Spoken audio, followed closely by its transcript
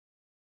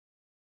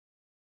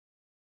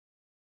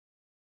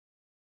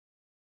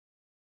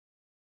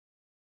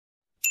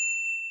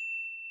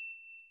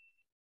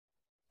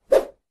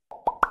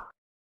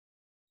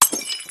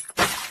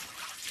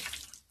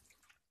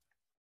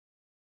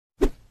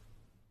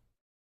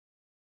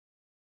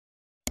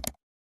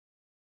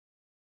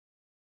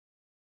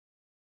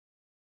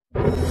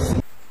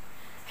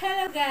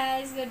Hello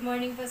guys! Good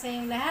morning po sa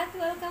inyong lahat.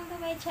 Welcome to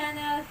my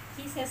channel,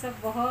 Kisses of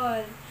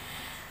Bohol.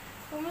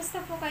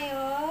 Kumusta po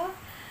kayo?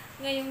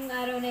 Ngayong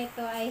araw na ito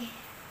ay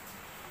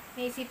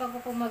naisipan ko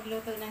po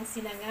magluto ng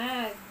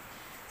sinangag.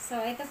 So,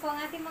 ito po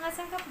ang ating mga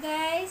sangkap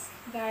guys.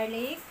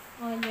 Garlic,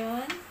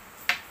 onion,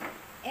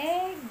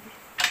 egg,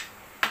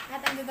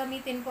 at ang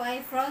gagamitin ko ay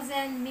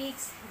frozen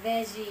mixed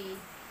veggie.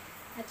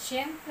 At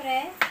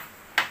syempre,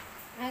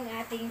 ang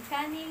ating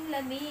kaning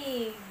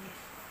lamig.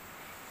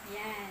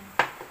 Yan.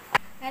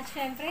 At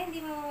syempre, hindi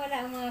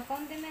mawawala ang mga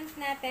condiments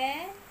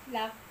natin.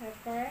 Black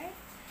pepper,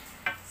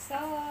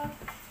 salt,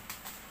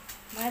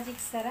 magic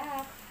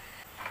sarap.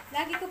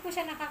 Lagi ko po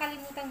siya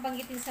nakakalimutang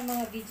banggitin sa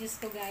mga videos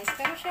ko guys.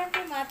 Pero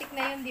syempre, matik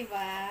na yun, di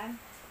ba?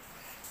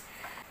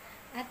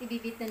 At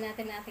ibibit na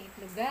natin ang ating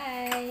itlog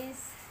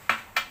guys.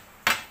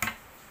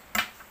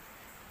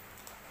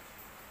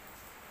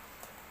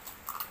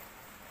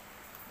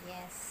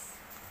 Yes.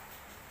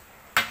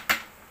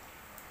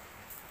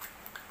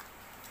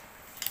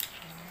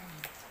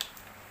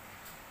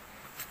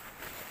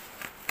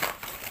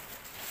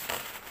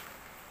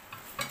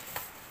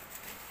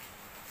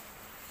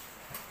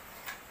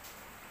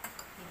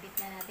 Ibit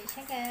na natin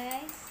siya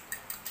guys.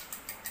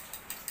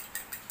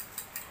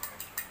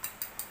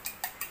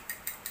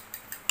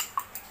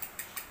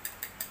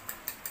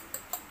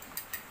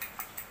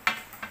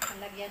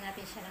 Lagyan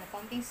natin siya ng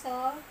konting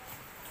salt,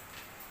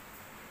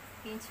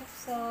 pinch of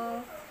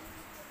salt,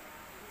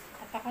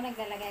 at ako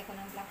naglalagay ko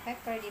ng black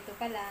pepper dito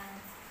pa lang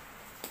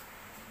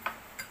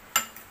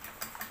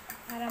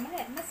para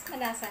mas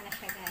malasa na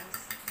siya guys.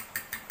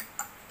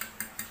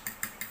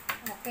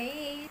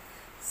 Okay,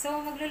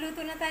 so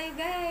magluluto na tayo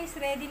guys.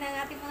 Ready na ang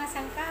ating mga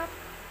sangkap.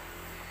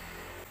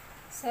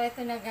 So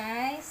ito na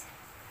guys,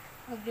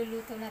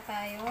 magluluto na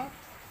tayo.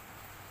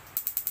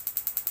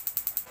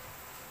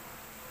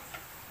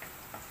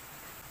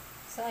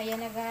 So,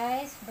 ayan na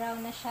guys.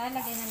 Brown na siya.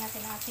 Lagyan na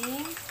natin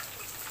ating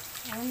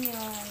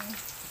onion.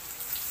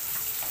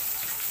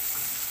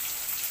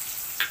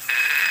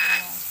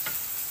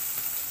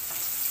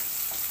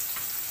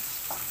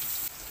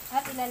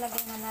 At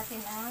ilalagay na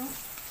natin ang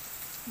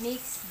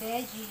mixed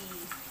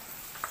veggie.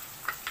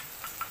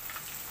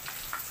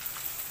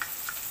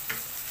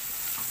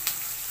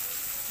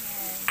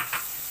 Ayan.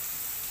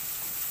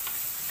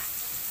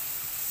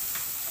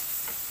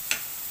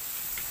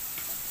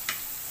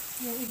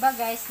 Yung iba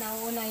guys,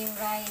 nauuna yung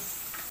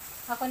rice.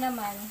 Ako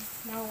naman,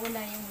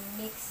 nauuna yung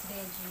mixed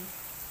veggie.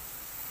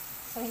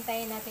 So,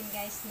 hintayin natin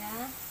guys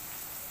na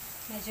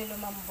medyo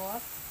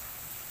lumambot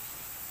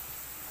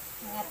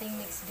ang ating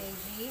mixed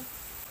veggie.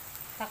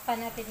 Takpan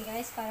natin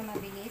guys para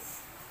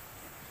mabilis.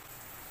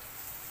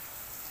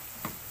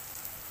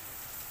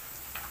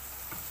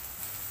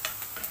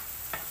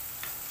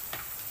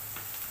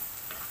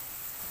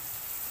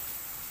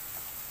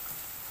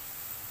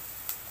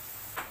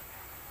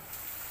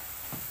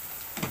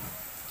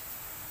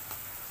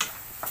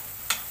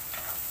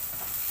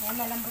 Ayan,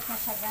 malambot na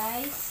siya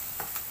guys.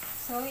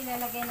 So,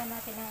 ilalagay na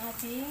natin ang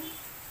ating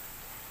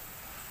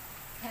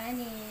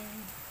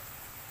kanin,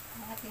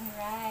 ang ating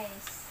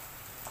rice.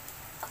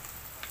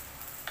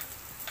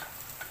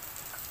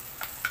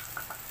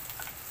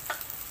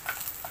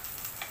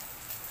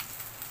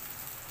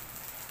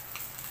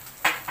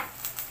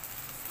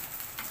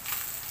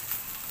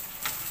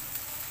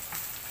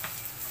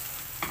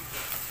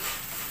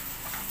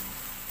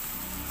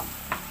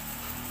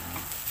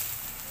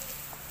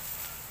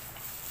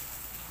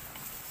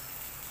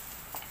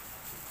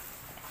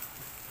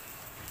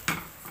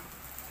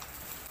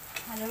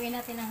 Haluin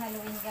natin ang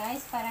haluin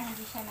guys para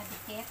hindi siya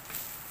madikit.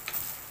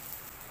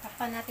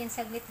 Takpan natin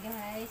saglit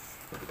guys.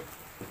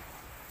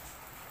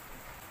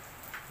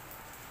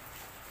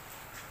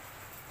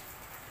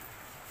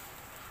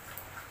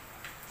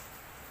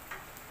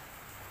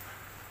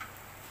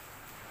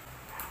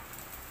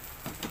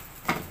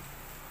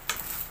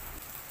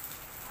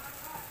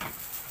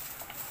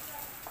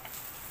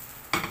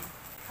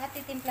 At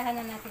titimplahan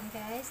na natin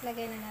guys.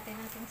 Lagay na natin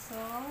ating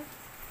salt.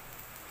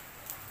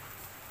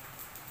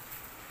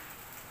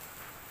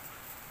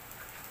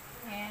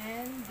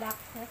 And black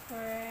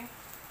pepper.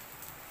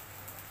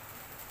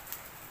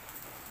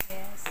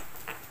 Yes.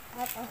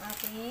 At ang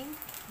ating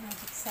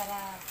magic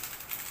sarap.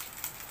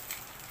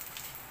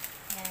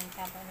 Ayan,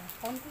 taba na.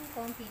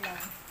 Konting-konti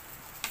lang.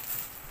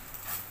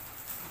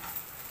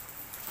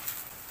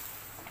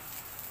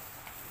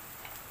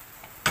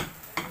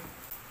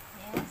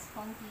 Yes,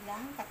 konti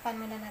lang. Takpan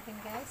muna natin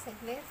guys,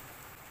 saglit.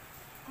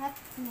 At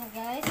na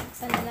guys,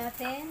 buksan na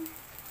natin.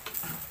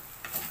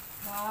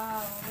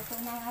 Wow, luto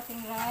na ang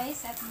ating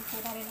rice at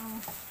luto na rin ang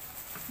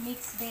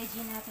mixed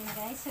veggie natin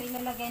guys. So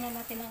ilalagay na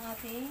natin ang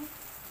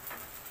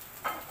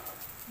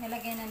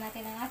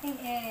ating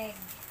egg.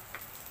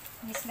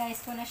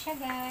 Ni-slice ko na siya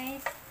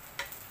guys.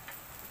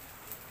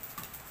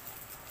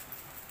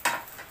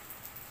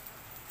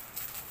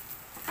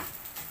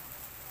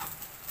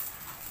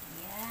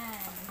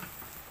 Ayan.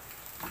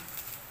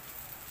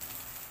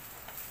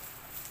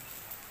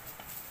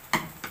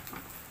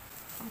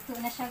 Luto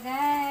na siya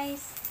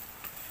guys.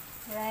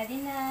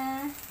 Ready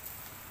na.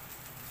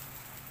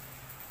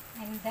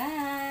 I'm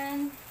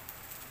done.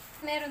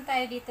 Meron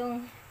tayo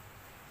ditong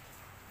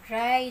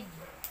dried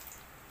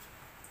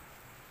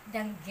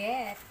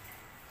danggit.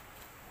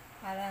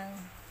 Parang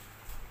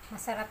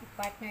masarap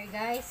i-partner,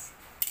 guys.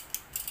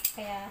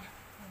 Kaya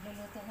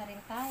magluluto na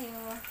rin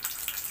tayo.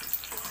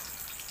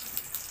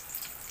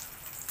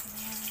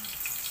 Ayan.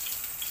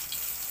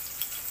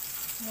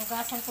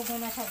 Nugasan ko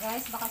muna siya,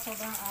 guys. Baka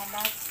sobrang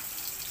alat.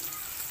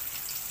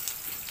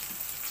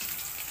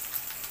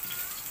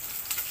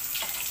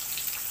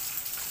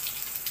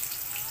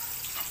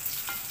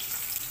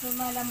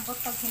 Lumalambot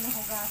pag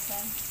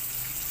hinuhugasan.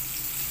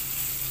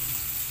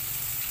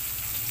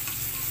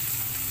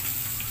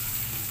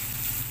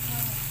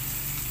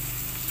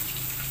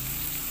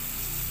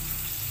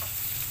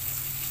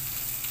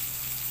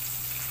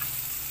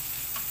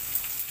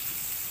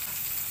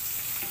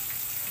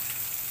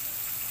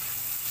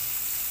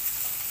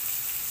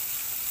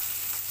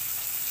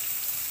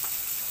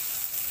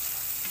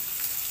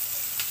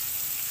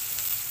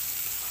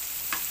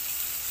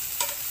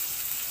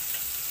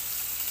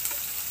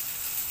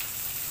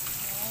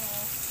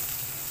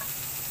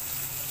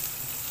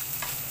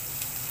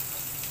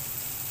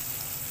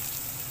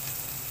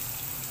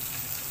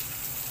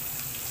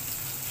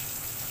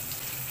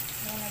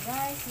 Yan na,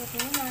 guys, luto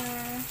na.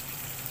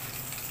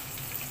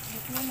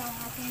 Luto na ang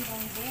ating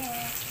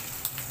danggit.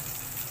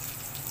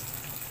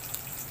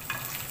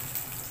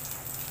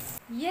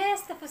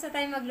 Yes, tapos na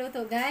tayo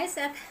magluto, guys.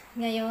 At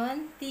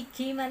ngayon,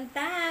 tikiman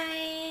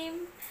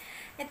time.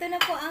 Ito na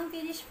po ang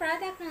finished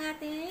product ng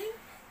ating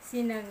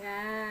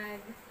sinangag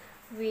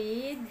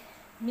with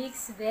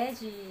mixed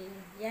veggie.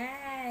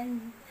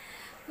 Yan.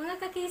 Mga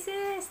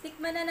kakises,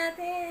 tikman na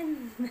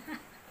natin.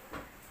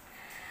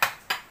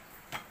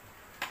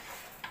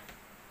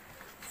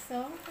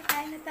 So,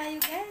 kakain na tayo,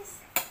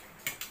 guys.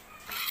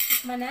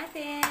 Tikman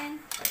natin.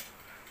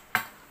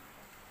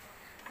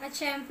 At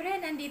syempre,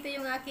 nandito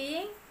yung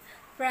aking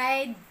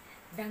fried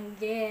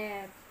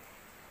danggit.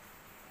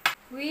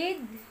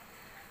 With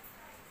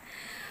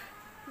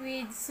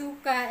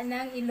suka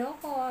ng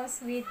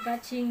Ilocos, with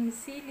batching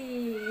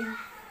sili.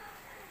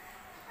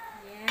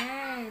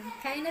 Yan.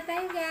 Kain na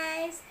tayo,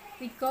 guys.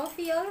 With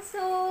coffee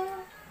also.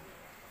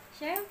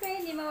 Syempre,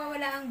 hindi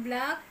mawawala ang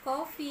black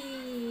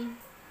coffee.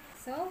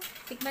 So,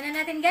 tikman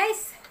na natin,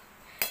 guys.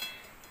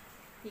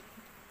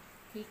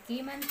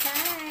 Tikiman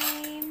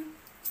time.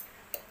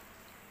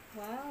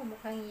 Wow,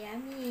 mukhang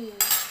yummy.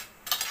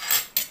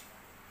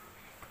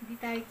 Hindi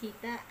tayo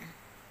kita.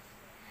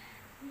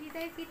 Hindi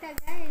tayo kita,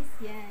 guys.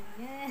 Yan,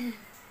 yan.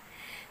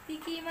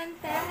 Tikiman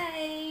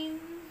time.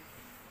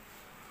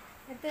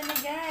 Ito na,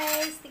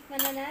 guys.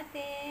 Tikman na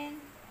natin.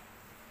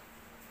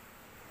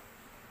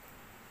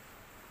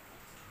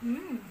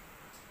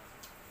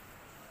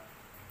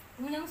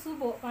 Unang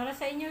subo para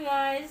sa inyo,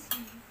 guys.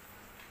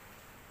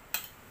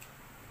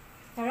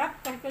 Sarap,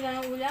 kahit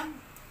wala ng ulam.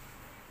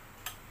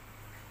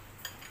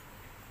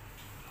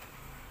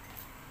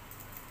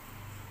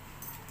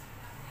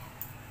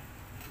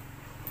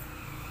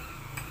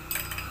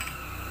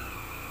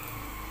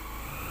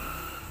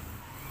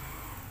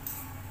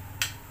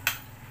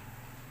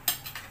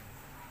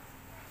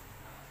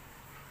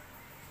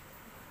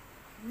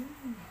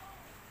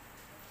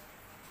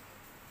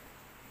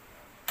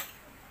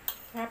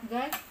 Sarap,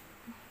 guys.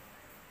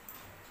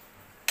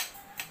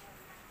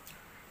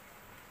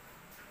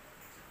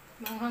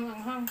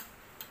 Manghang-anghang.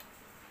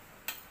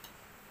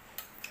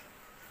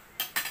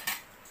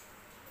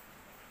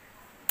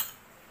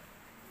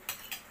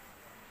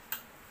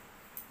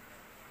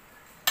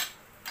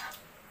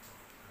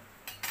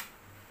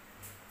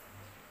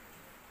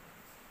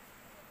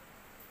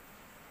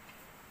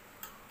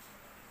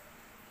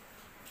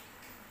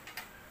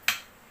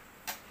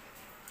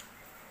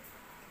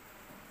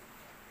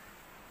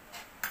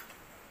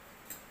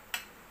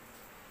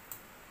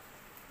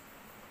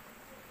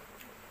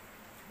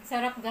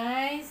 Sarap,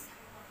 guys.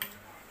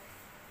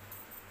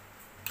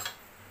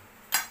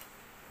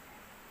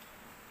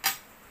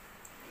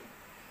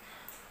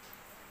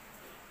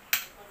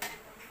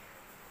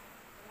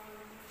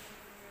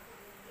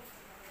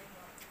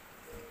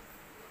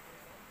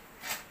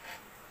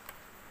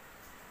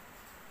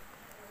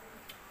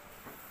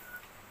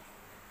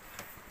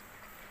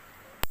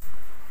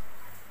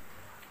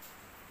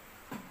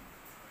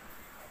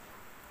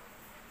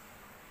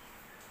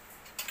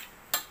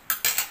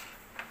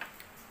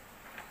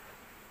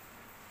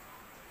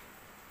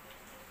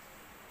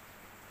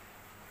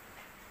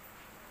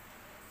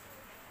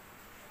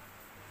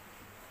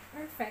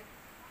 Perfect.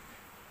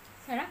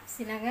 Sarap,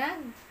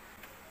 sinangag.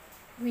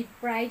 With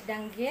fried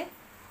danggit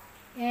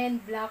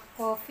and black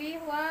coffee.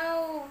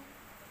 Wow!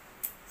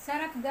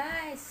 Sarap,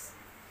 guys.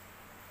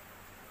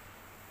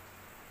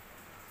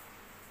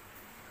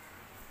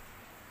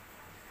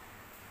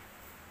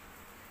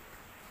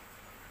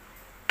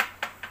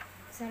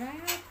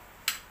 Sarap.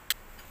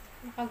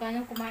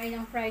 Nakaganang kumain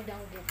ng fried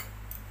danggit.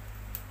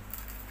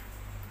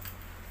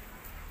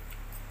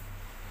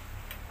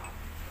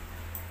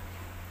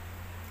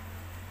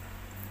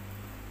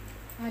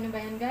 Ano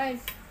ba yan,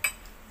 guys?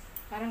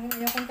 Parang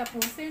ayokong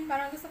tapusin.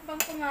 Parang gusto ko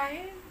pang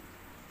kumain.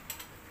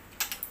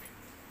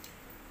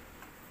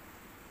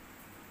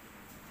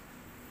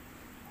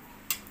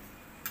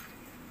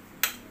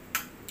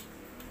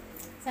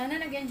 Sana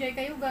nag-enjoy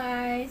kayo,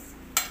 guys.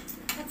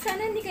 At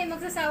sana hindi kayo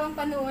magsasawang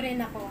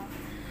panuorin ako.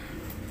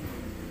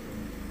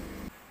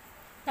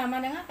 Tama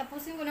na nga,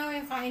 tapusin ko na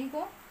yung kain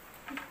ko.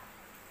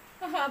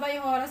 Mahaba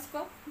yung oras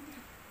ko.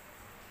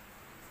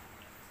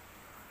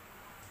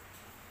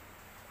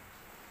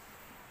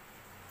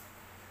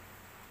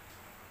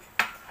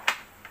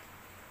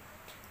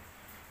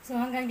 So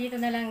hanggang dito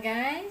na lang,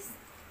 guys.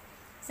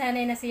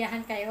 Sana'y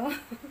nasiyahan kayo.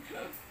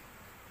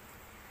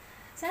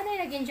 Sana'y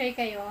nag-enjoy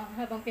kayo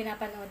habang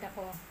pinapanood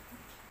ako.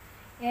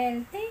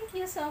 And thank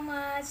you so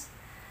much.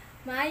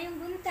 Maayong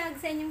buntag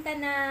sa inyong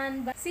tanan.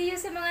 See you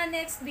sa mga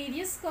next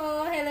videos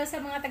ko. Hello sa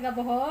mga taga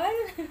Bohol.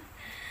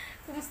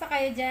 Kumusta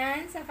kayo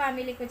dyan? Sa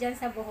family ko dyan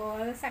sa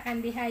Bohol. Sa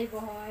Kandihay,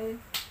 Bohol.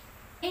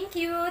 Thank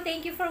you.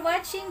 Thank you for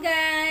watching,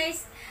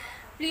 guys.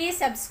 Please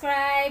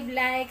subscribe,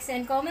 likes,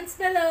 and comments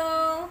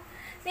below.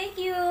 Thank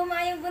you.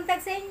 Maayong buntag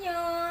sa inyo.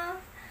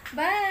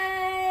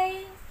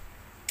 Bye!